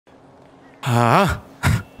Kind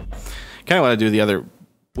of want to do the other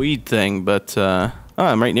weed thing, but oh,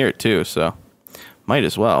 I'm right near it too, so might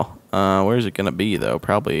as well. Where's it gonna be though?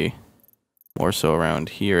 Probably more so around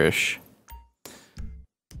here-ish.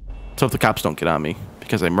 So if the cops don't get on me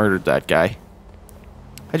because I murdered that guy.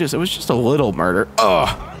 It was just a little murder.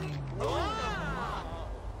 Oh.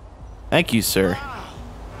 Thank you, sir.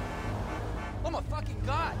 I'm a fucking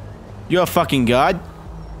god. You a fucking god?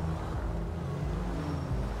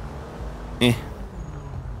 Eh.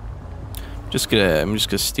 I'm just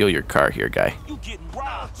gonna steal your car here, guy. You getting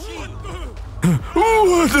robbed,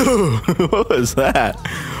 What was that?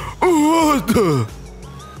 What the?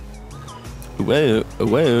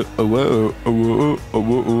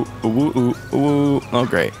 Oh,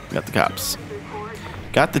 great. Got the cops.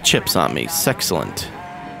 Got the chips on me. Sexcellent.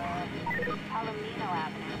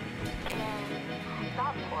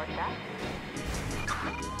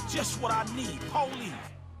 Just what I need. Police.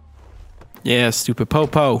 Yeah, stupid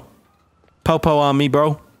popo. Popo on me,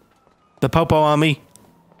 bro. The popo on me.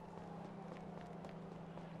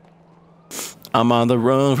 I'm on the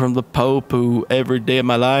run from the po-poo every day of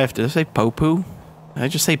my life. Did I say po-poo? Did I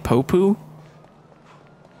just say po-poo? Is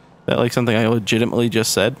that like something I legitimately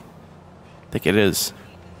just said? I think it is.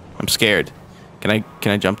 I'm scared. Can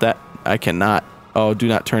I jump that? I cannot. Oh, do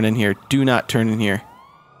not turn in here. Do not turn in here.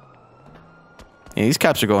 Yeah, these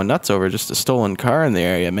cops are going nuts over just a stolen car in the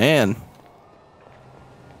area, man.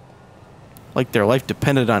 Like their life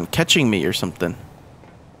depended on catching me or something.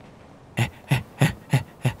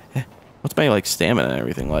 What's my, like, stamina and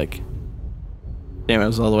everything like?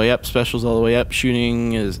 Stamina's all the way up, special's all the way up,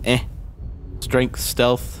 shooting is strength,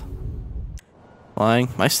 stealth, flying.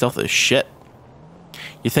 My stealth is shit.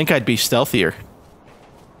 You think I'd be stealthier?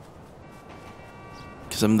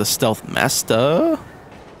 Because I'm the stealth master.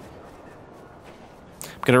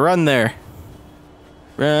 I'm gonna run there.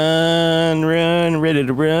 Run, run, ready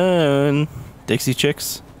to run. Dixie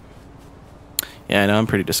chicks. Yeah, I know, I'm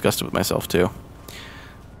pretty disgusted with myself, too.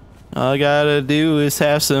 All I gotta do is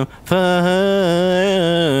have some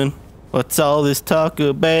fun. What's all this talk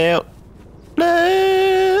about?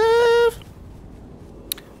 Love.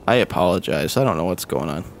 I apologize. I don't know what's going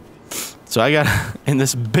on. So I gotta, in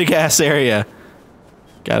this big ass area,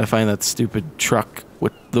 gotta find that stupid truck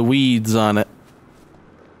with the weeds on it.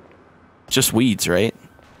 Just weeds, right?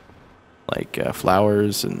 Like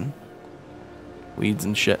flowers and weeds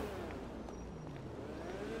and shit.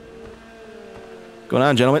 Going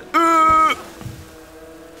on, gentlemen.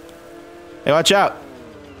 Hey, watch out.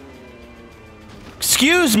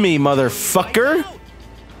 Excuse me, motherfucker.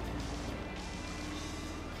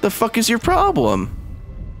 The fuck is your problem?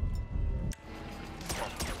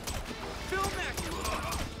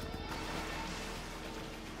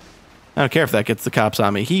 I don't care if that gets the cops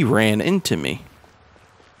on me. He ran into me.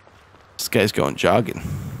 This guy's going jogging.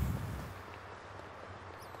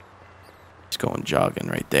 He's going jogging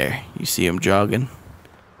right there. You see him jogging?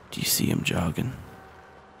 Do you see him jogging?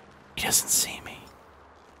 He doesn't see me.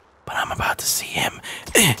 But I'm about to see him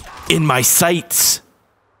in my sights.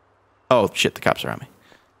 Oh, shit, the cops are on me.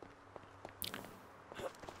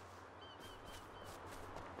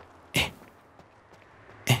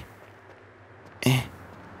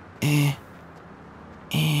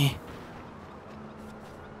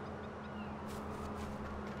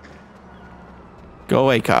 Go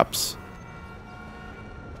away, cops.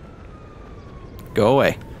 Go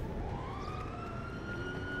away.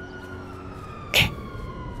 Can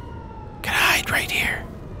hide right here.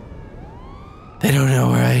 They don't know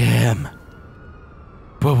where I am.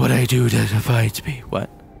 What would I do to find me? What?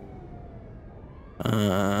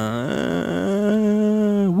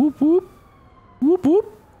 Whoop whoop. Whoop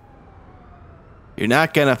whoop. You're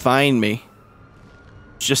not gonna find me.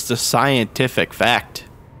 It's just a scientific fact.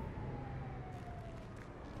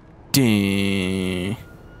 Ding.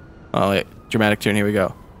 Oh, wait. Dramatic turn. Here we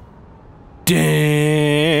go.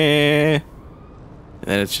 Ding. And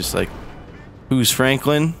then it's just like, who's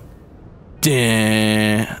Franklin?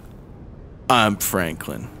 Ding. I'm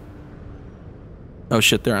Franklin. Oh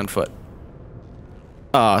shit, they're on foot.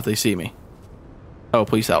 Oh, they see me. Oh,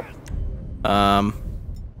 please help. Well.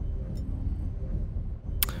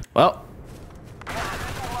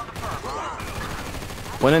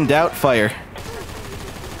 When in doubt, fire.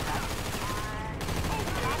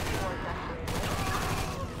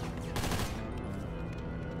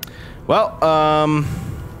 Well, I'm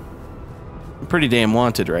pretty damn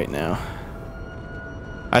wanted right now.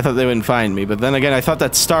 I thought they wouldn't find me, but then again, I thought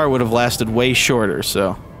that star would have lasted way shorter,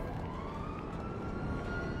 so.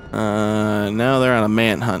 Now they're on a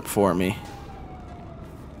manhunt for me.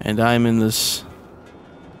 And I'm in this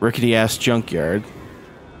rickety-ass junkyard.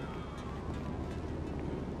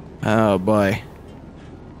 Oh boy.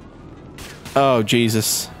 Oh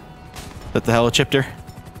Jesus. Is that the helicopter?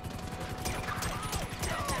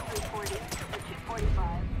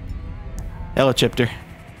 Helicopter.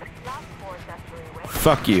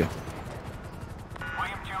 Fuck you.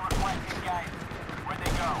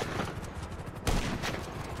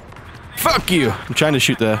 Fuck you! I'm trying to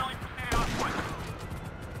shoot the...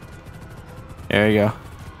 There you go.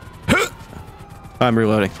 I'm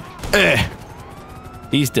reloading.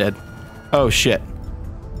 He's dead. Oh shit.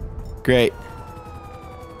 Great.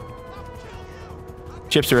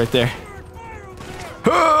 Chips are right there.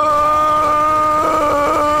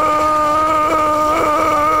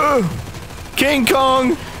 King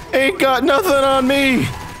Kong ain't got nothing on me.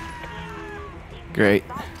 Great.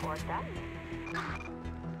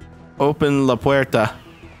 Open la puerta.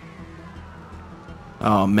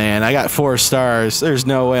 Oh man, I got 4 stars. There's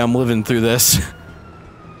no way I'm living through this.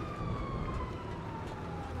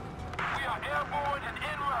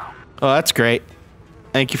 Oh, that's great.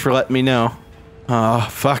 Thank you for letting me know. Oh,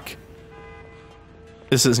 fuck.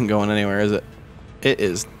 This isn't going anywhere, is it? It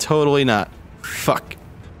is totally not. Fuck.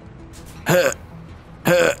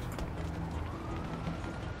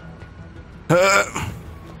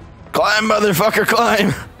 Climb, motherfucker,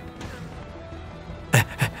 climb!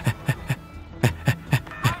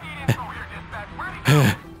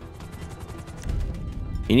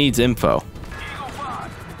 He needs info.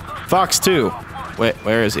 Fox 2. Wait,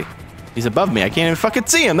 where is he? He's above me. I can't even fucking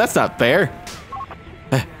see him. That's not fair.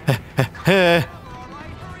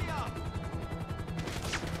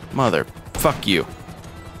 Mother, fuck you.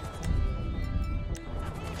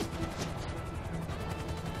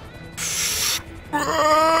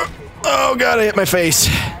 Oh god, I hit my face.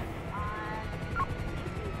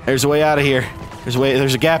 There's a way out of here.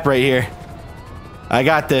 There's a gap right here. I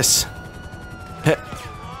got this.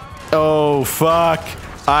 Oh fuck.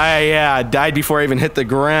 I died before I even hit the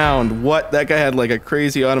ground. What? That guy had like a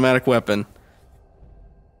crazy automatic weapon.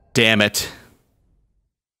 Damn it.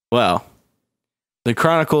 Well, the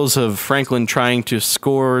Chronicles of Franklin trying to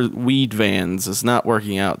score weed vans is not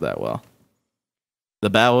working out that well. The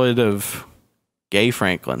Ballad of Gay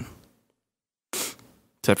Franklin.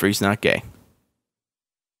 Except for he's not gay.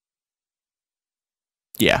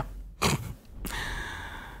 Yeah.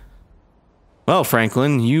 Well,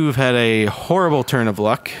 Franklin, you've had a horrible turn of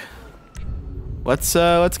luck.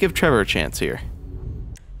 Let's give Trevor a chance here.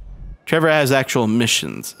 Trevor has actual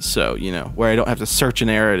missions, so, you know, where I don't have to search an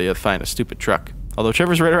area to find a stupid truck. Although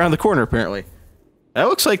Trevor's right around the corner, apparently. That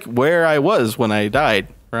looks like where I was when I died,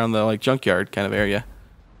 around the, like, junkyard kind of area.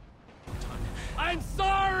 I'm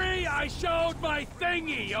sorry I showed my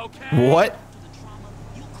thingy, okay? What?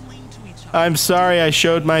 I'm sorry I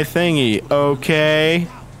showed my thingy, okay?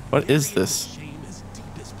 What is this?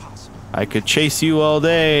 I could chase you all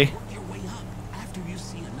day.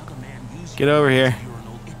 Get over here.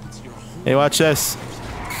 Hey, watch this.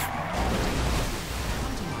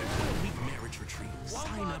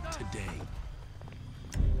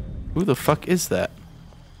 Who the fuck is that?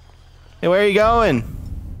 Hey, where are you going?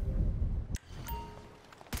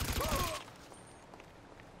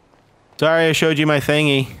 Sorry I showed you my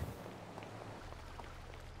thingy.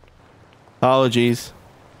 Apologies.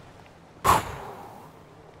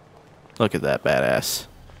 Look at that badass.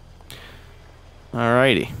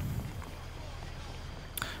 Alrighty.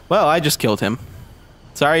 Well, I just killed him.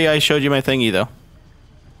 Sorry I showed you my thingy, though.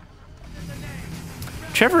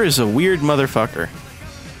 Trevor is a weird motherfucker.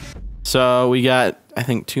 So, we got, I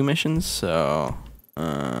think, 2 missions, so...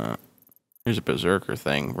 here's a berserker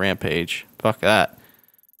thing. Rampage. Fuck that.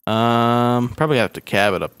 Probably have to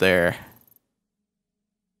cab it up there. Is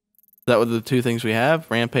that what the 2 things we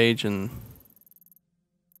have? Rampage and...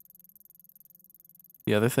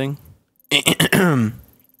 the other thing?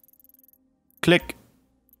 Click.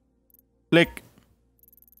 Click.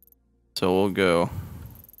 So we'll go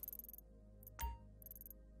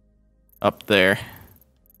up there.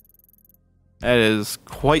 That is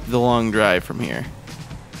quite the long drive from here.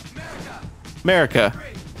 America.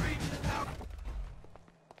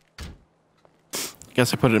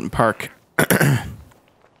 Guess I put it in park.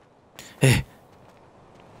 Hey.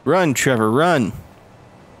 Run, Trevor, run.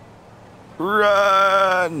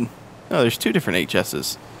 Run! Oh, there's 2 different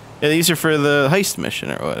HSs. Yeah, these are for the heist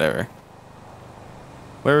mission or whatever.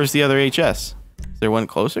 Where was the other HS? Is there one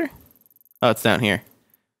closer? Oh, it's down here.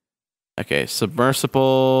 Okay,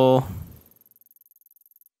 submersible.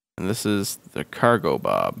 And this is the cargo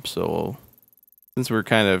bob. So, since we're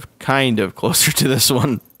kind of closer to this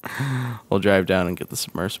one, we'll drive down and get the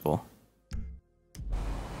submersible.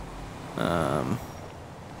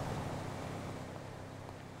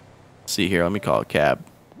 See here, let me call a cab.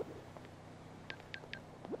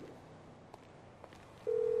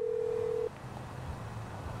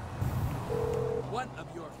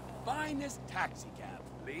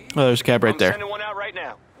 Oh, there's a cab right I'm there. sending one out right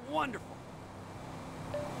now. Wonderful.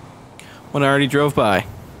 One I already drove by.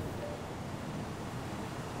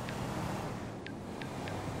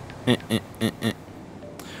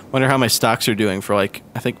 Wonder how my stocks are doing for, like,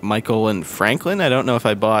 I think Michael and Franklin. I don't know if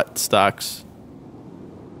I bought stocks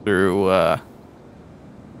through,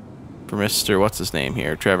 for Mr. What's his name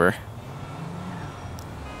here? Trevor.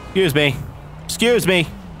 Excuse me. Excuse me,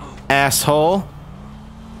 asshole.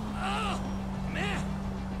 Oh, man.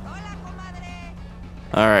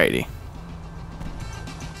 Alrighty. So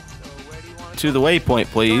where do you want To the waypoint,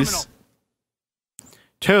 please. Terminal.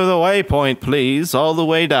 To the waypoint, please. All the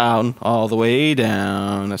way down. All the way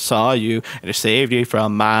down. I saw you, and I saved you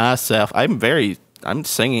from myself. I'm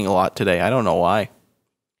singing a lot today. I don't know why.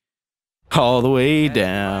 All the way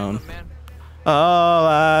down. All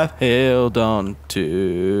I've held on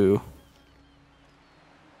to.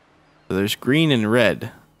 So there's green and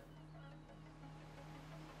red.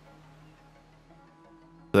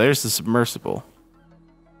 So there's the submersible.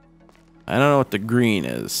 I don't know what the green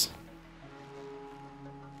is.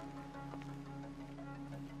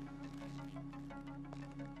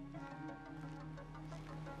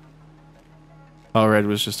 Oh, red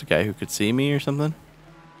was just a guy who could see me or something?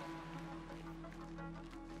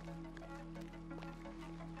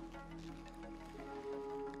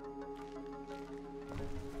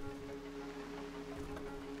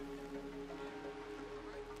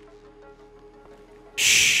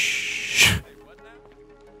 Shh.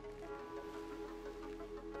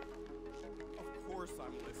 Of course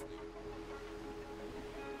I'm listening.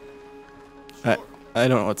 I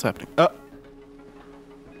don't know what's happening. Oh.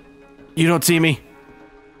 You don't see me.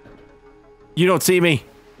 You don't see me. That's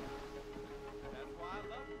why I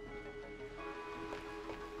love you.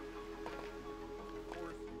 Of course you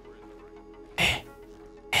were in the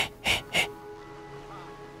right.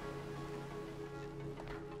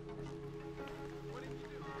 What did you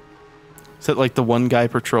do? Is that like the one guy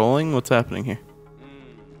patrolling? What's happening here?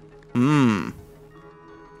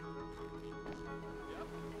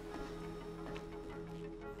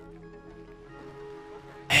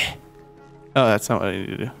 Oh, that's not what I need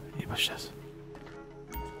to do. Hey, push this.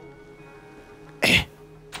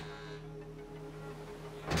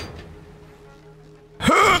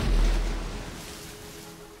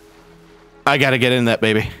 I gotta get in that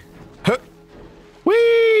baby.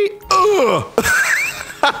 Whee! Ugh!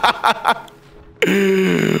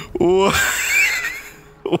 What?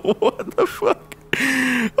 What the fuck?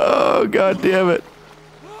 Oh, god damn it.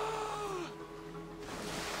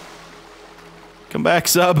 Come back,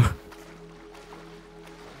 sub.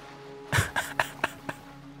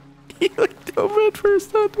 He looked over at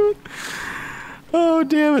first onto it. Oh,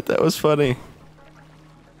 damn it. That was funny.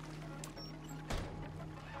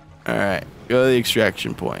 Alright. Go to the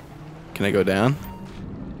extraction point. Can I go down?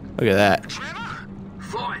 Look at that. Trevor?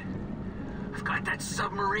 Floyd, I've got that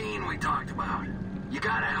submarine we talked about. You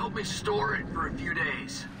gotta help me store it for a few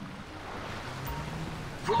days.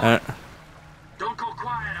 Floyd, don't go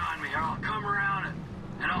quiet on me or I'll come around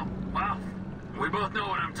and I'll, well, we both know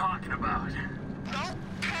what I'm talking about. Okay,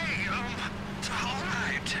 all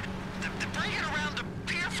right. Bring it around to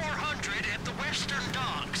Pier 400 at the Western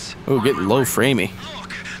Docks. Oh, getting low framey.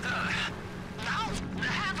 Look, I'll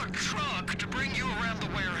have a truck to bring you around the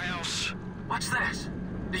warehouse. What's this?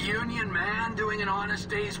 The union man doing an honest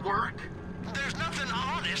day's work? There's nothing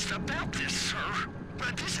honest about this, sir.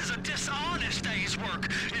 But this is a dishonest day's work,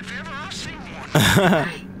 if ever I've seen one.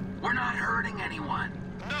 Hey, we're not hurting anyone.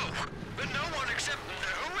 No, but no one except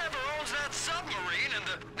whoever owns that submarine and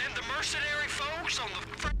the mercenary folks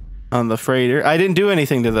On the freighter. I didn't do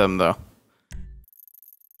anything to them, though.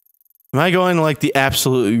 Am I going, like, the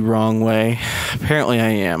absolutely wrong way? Apparently I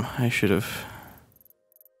am. I should have...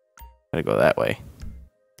 Gotta go that way.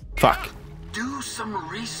 Fuck. Do some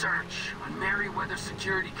research on Merryweather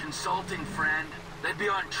Security Consulting, friend. They'd be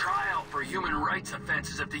on trial for human rights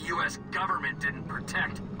offenses if the U.S. government didn't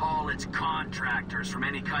protect all its contractors from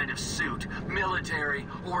any kind of suit, military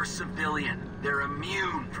or civilian. They're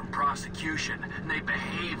immune from prosecution, and they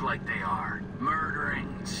behave like they are.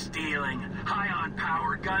 Murdering, stealing, high on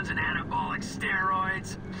power guns and anabolic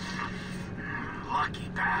steroids. Lucky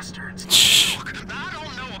bastards. Look, I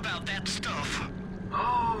don't know about that stuff.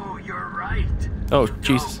 Oh, you're right. Oh, You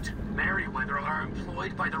Jesus. don't. Merryweather are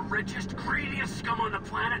employed by the richest, greediest scum on the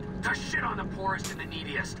planet to shit on the poorest and the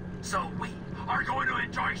neediest. So we are going to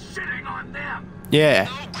enjoy shitting on them. Yeah.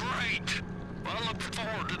 Oh, great. Well, I look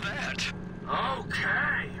forward to that.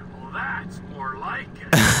 Okay, well that's more like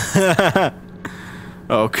it.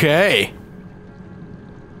 Okay.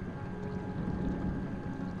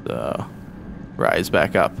 So, rise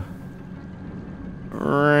back up.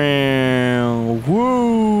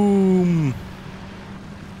 Whoom.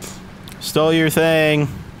 Stole your thing.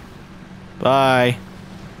 Bye.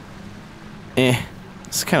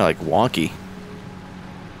 It's kind of like wonky.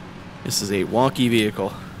 This is a wonky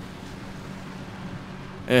vehicle.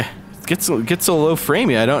 It gets so low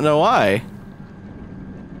framey. I don't know why.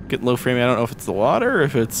 Getting low framey. I don't know if it's the water, or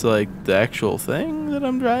if it's like the actual thing that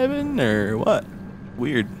I'm driving, or what.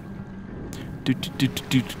 Weird.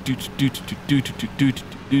 It's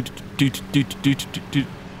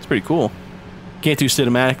pretty cool. Can't do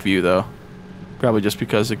cinematic view though. Probably just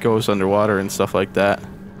because it goes underwater and stuff like that.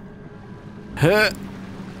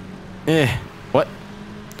 What?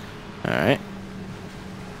 Alright.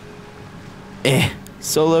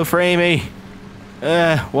 So low framey.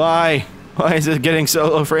 Why? Why is it getting so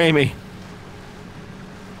low framey?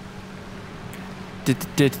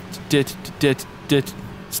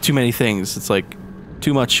 It's too many things. It's like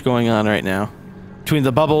too much going on right now. Between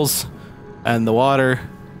the bubbles and the water.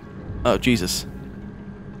 Oh, Jesus.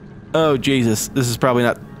 Oh, Jesus. This is probably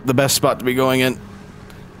not the best spot to be going in.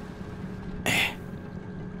 There's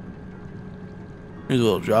a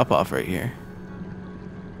little drop off right here.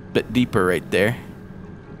 Bit deeper right there.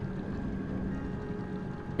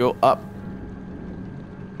 Go up.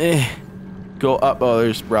 Go up. Oh,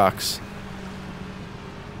 there's rocks.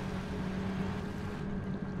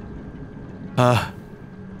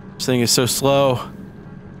 This thing is so slow.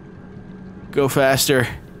 Go faster.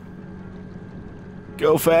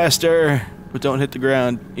 Go faster. But don't hit the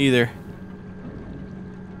ground either.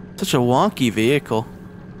 Such a wonky vehicle.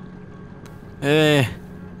 Maybe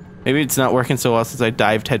it's not working so well since I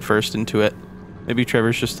dived headfirst into it. Maybe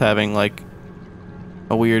Trevor's just having like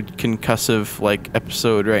a weird concussive like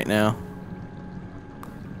episode right now.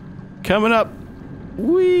 Coming up.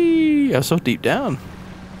 Whee! I was so deep down.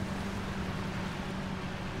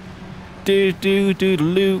 Do do do do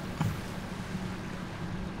loop.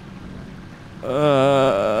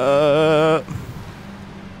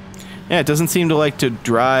 Yeah, it doesn't seem to like to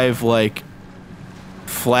drive like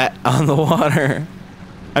flat on the water.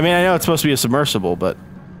 I mean, I know it's supposed to be a submersible, but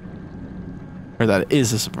or that it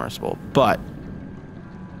is a submersible, but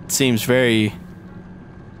it seems very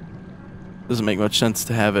doesn't make much sense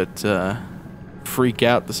to have it freak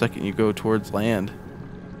out the second you go towards land.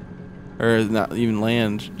 Or not even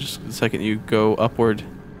land, just the second you go upward.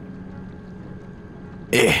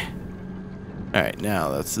 Alright,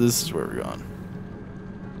 now this is where we're going.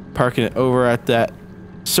 Parking it over at that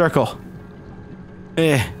circle.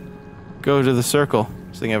 Go to the circle. Does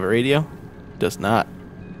this thing have a radio? Does not.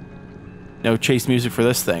 No chase music for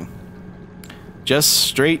this thing. Just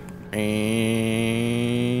straight.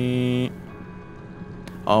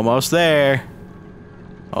 Almost there.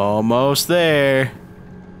 Almost there.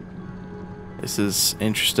 This is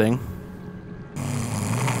interesting.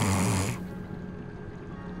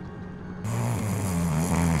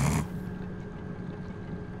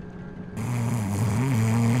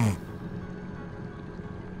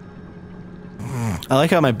 I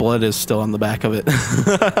like how my blood is still on the back of it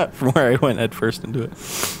from where I went head first into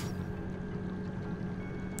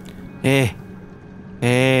it.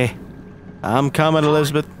 I'm coming,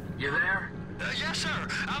 Elizabeth. You there? Yes, sir.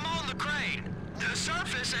 I'm on the crane. The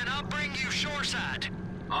surface, and I'll bring you shoreside.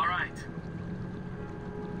 All right.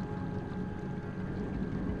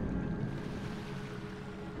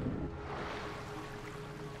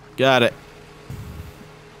 Got it.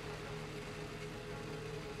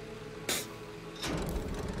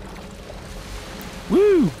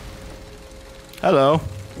 Woo! Hello.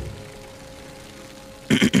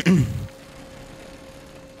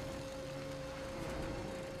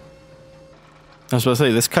 I was about to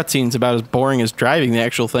say, this cutscene's about as boring as driving the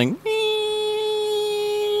actual thing.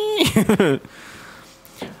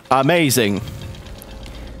 Amazing.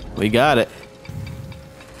 We got it.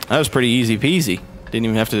 That was pretty easy peasy. Didn't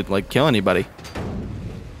even have to, like, kill anybody.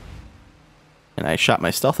 And I shot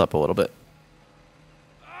my stealth up a little bit.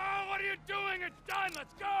 Oh, what are you doing? It's done.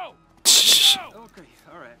 Let's go. Shh. Okay,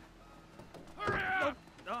 all right. Hurry up.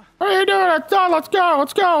 What are you doing? It's done. Let's go.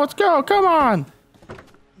 Let's go. Let's go. Come on.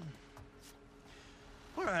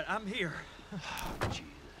 All right, I'm here.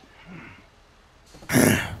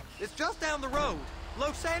 It's just down the road.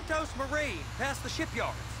 Los Santos Marine, past the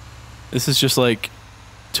shipyards. This is just like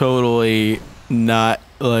totally not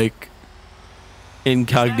like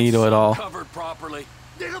incognito at all. Covered properly.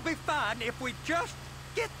 It'll be fine if we just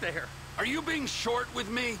get there. Are you being short with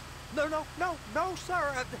me? No,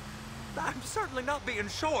 sir. I'm certainly not being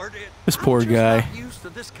short. This poor guy. I'm just not used to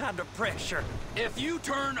this kind of pressure. If you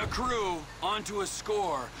turn a crew onto a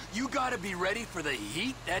score, you gotta be ready for the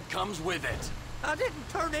heat that comes with it. I didn't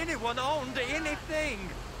turn anyone on to anything.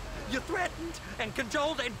 You threatened and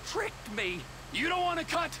cajoled and tricked me. You don't want to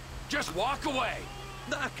cut? Just walk away.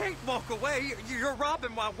 I can't walk away. You're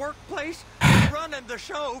robbing my workplace. You're running the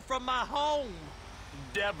show from my home.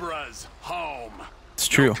 Deborah's home. It's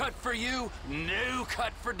true. No cut for you, no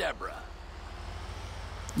cut for Deborah.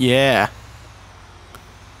 Yeah.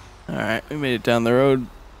 Alright, we made it down the road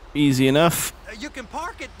easy enough. You can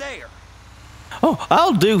park it there. Oh,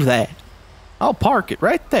 I'll do that. I'll park it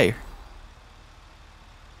right there.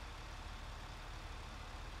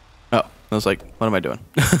 Oh, I was like, what am I doing?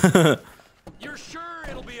 You're sure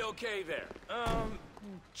it'll be okay there?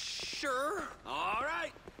 Sure. All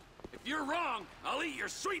right. If you're wrong, I'll eat your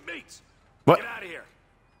sweetmeats. What? Get out of here.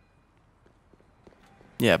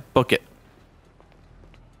 Yeah, book it.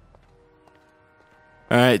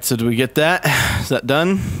 Alright, so do we get that? Is that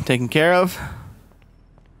done? Taken care of?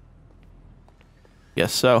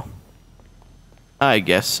 Guess so. I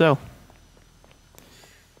guess so.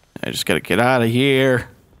 I just gotta get out of here. This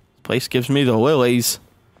place gives me the willies.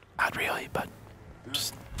 Not really, but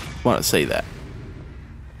just want to say that.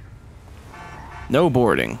 No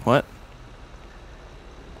boarding. What?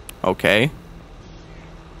 Okay.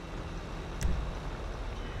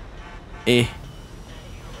 Eh.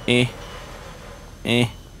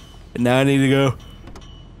 Now I need to go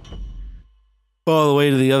all the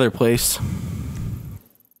way to the other place.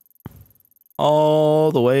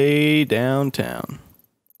 All the way downtown.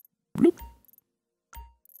 Bloop.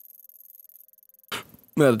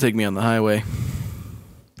 That'll take me on the highway.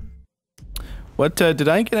 What, did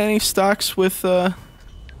I get any stocks with, let's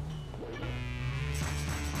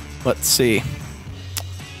see.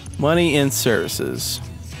 Money and services.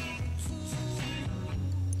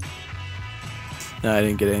 No, I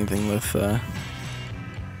didn't get anything with,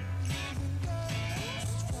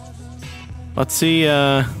 let's see,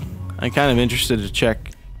 I'm kind of interested to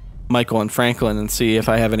check Michael and Franklin and see if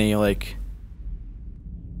I have any, like,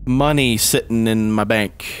 money sitting in my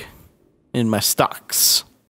bank, in my stocks.